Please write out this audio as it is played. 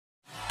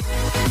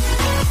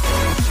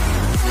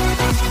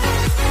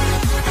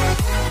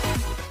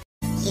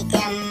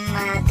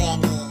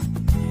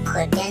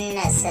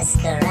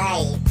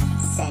subscribe,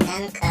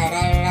 sannan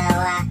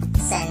ƙararrawa,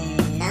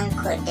 sannan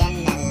ku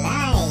danna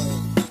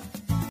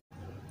like.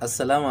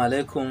 Assalamu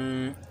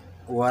alaikum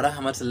wa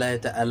rahmatullahi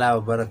ta'ala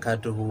wa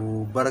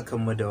barakatuhu.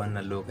 Barkanmu da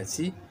wannan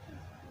lokaci,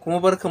 kuma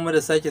barkanmu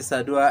da sake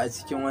saduwa a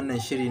cikin wannan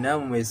shiri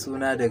namu mai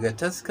suna daga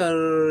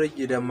taskar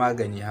gidan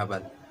magani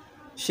Herbal.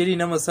 Shiri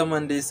na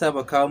musamman da ya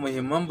saba kawo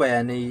muhimman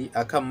bayanai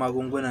akan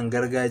magungunan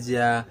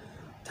gargajiya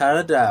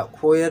tare da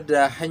koyar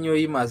da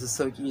hanyoyi masu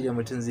sauƙi da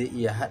mutum zai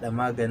iya haɗa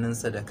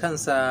maganinsa da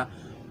kansa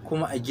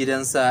kuma a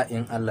gidansa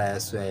in Allah ya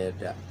so ya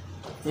yarda.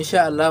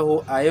 Insha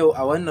Allahu a yau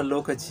a wannan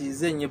lokaci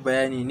zan yi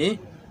bayani ne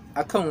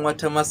akan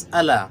wata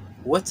matsala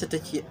wacce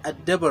take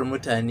addabar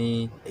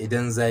mutane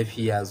idan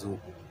zafi ya zo.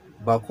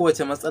 Ba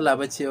kowace matsala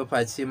ba ce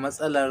face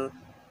matsalar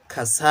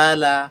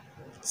kasala,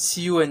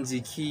 ciwon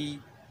jiki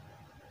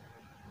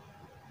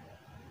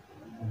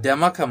da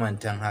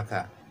makamantan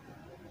haka.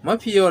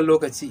 Mafi yawan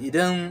lokaci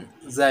idan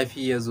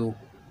zafi ya zo,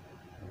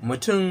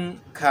 mutum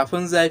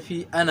kafin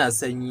zafi ana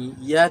sanyi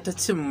ya ta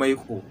cin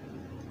maiƙo,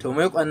 to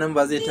maiƙon nan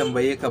ba zai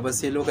tambaye ka ba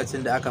sai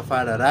lokacin da aka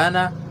fara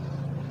rana,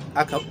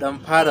 aka ɗan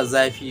fara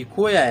zafi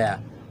ko yaya,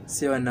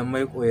 sai wannan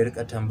maiƙo ya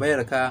rika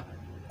tambayar ka,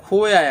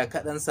 ko yaya ka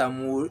ɗan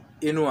samu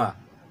inuwa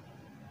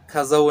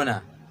ka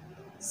zauna,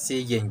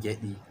 sai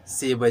gyangyaɗi,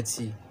 sai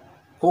bacci,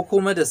 ko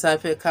kuma da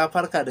safe ka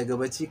farka daga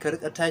bacci ka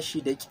rika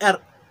tashi da ƙyar,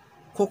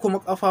 ko kuma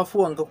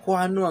ƙafafuwanka ko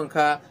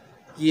hannuwanka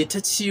ya ta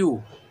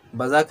ciwo,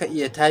 ba za ka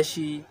iya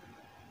tashi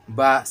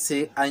ba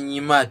sai an yi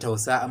ma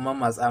tausa amma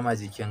matsa ma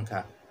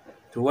jikinka.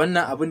 To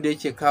wannan abin da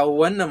yake kawo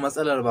wannan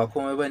matsalar ba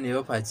komai ba ne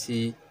ba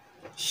face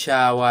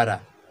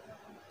shawara,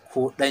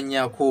 ko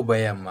ɗanya ko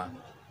bayamma,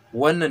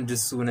 wannan duk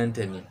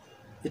sunanta ne.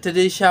 Ita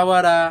dai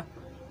shawara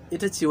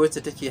ita ce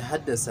wacce take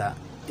haddasa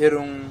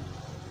irin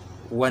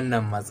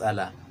wannan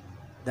matsala.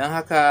 Don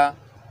haka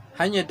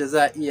hanyar da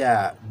za a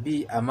iya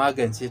bi a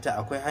magance ta,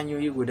 akwai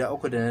hanyoyi guda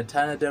uku da na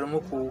tanadar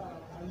muku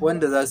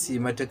wanda za su yi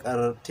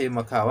matuƙar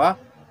taimakawa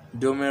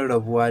domin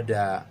rabuwa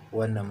da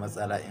wannan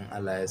matsala in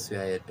Allah ya so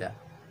ya yarda.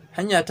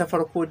 Hanya ta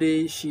farko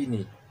dai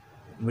shine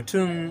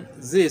mutum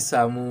zai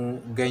samu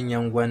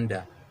ganyen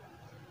gwanda.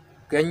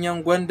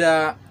 Ganyen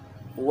gwanda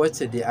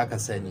wacce dai aka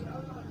sani,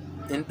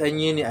 in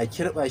ɗanye ne a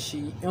kirɓa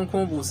shi, in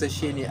kuma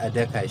busasshe ne a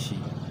daka shi,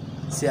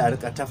 sai a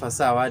riƙa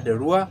tafasawa da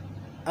ruwa,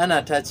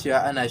 ana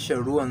tacewa ana shan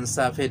ruwan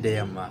safe da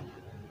yamma,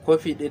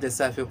 kofi ɗaya da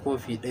safe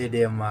kofi ɗaya da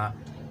yamma.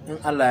 In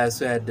Allah ya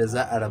so yadda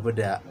za a rabu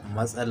da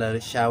matsalar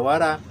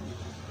shawara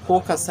ko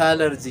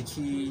kasalar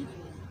jiki,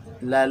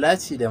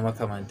 lalaci da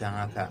makamantan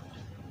haka.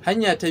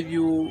 Hanya ta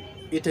biyu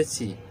ita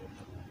ce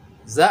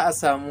za a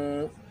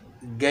samu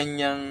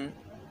ganyen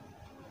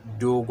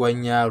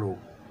dogon yaro,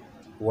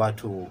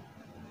 wato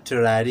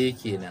turare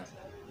kenan.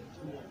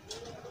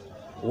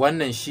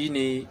 Wannan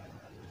shine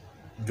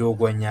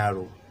dogon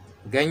yaro.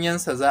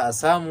 Ganyensa za a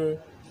samu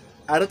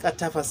a riƙa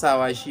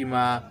tafasawa, shi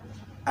ma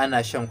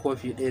ana shan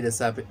kofi ɗaya da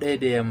safe ɗaya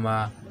da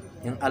yamma.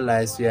 In Allah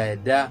ya so ya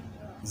yarda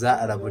za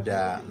a rabu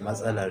da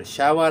matsalar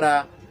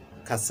shawara,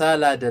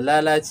 kasala da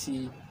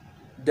lalaci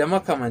da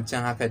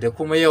makamancin haka, da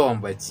kuma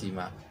yawan bacci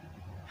ma.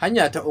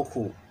 Hanya ta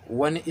uku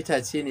wani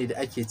itace ne da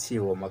ake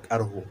cewa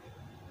maƙarho.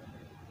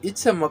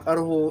 Iccen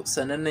maƙarho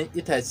sanannen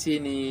itace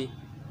ne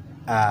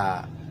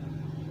a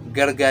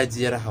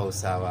gargajiyar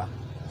Hausawa.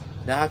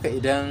 Don haka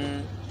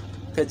idan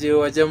ka je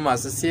wajen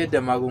masu sayar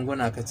da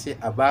magunguna ka ce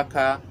a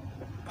baka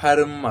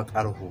farin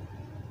maƙarho.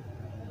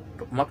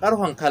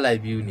 Maƙarhon kala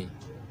biyu ne,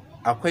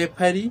 akwai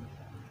fari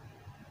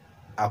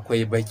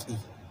akwai baƙi.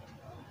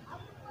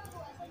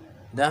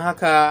 Don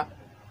haka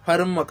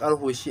farin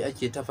maƙarho shi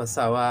ake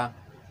tafasawa,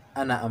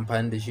 ana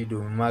amfani da shi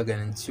domin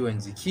maganin ciwon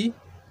jiki,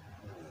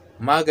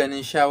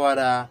 maganin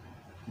shawara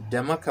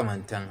da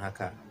makamantan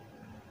haka.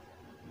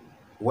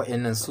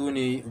 Wa'annan su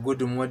ne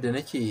gudunmuwar da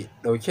nake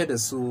ɗauke da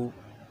su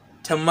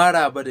ta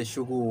maraba da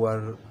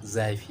shigowar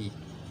zafi,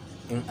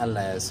 in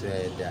Allah ya so ya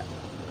yarda.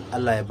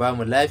 Allah ya ba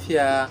mu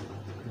lafiya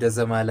da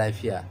zama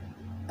lafiya.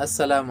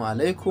 Assalamu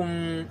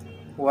alaikum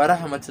wa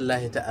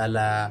rahmatullahi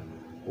ta'ala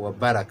wa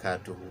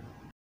barakatuhu.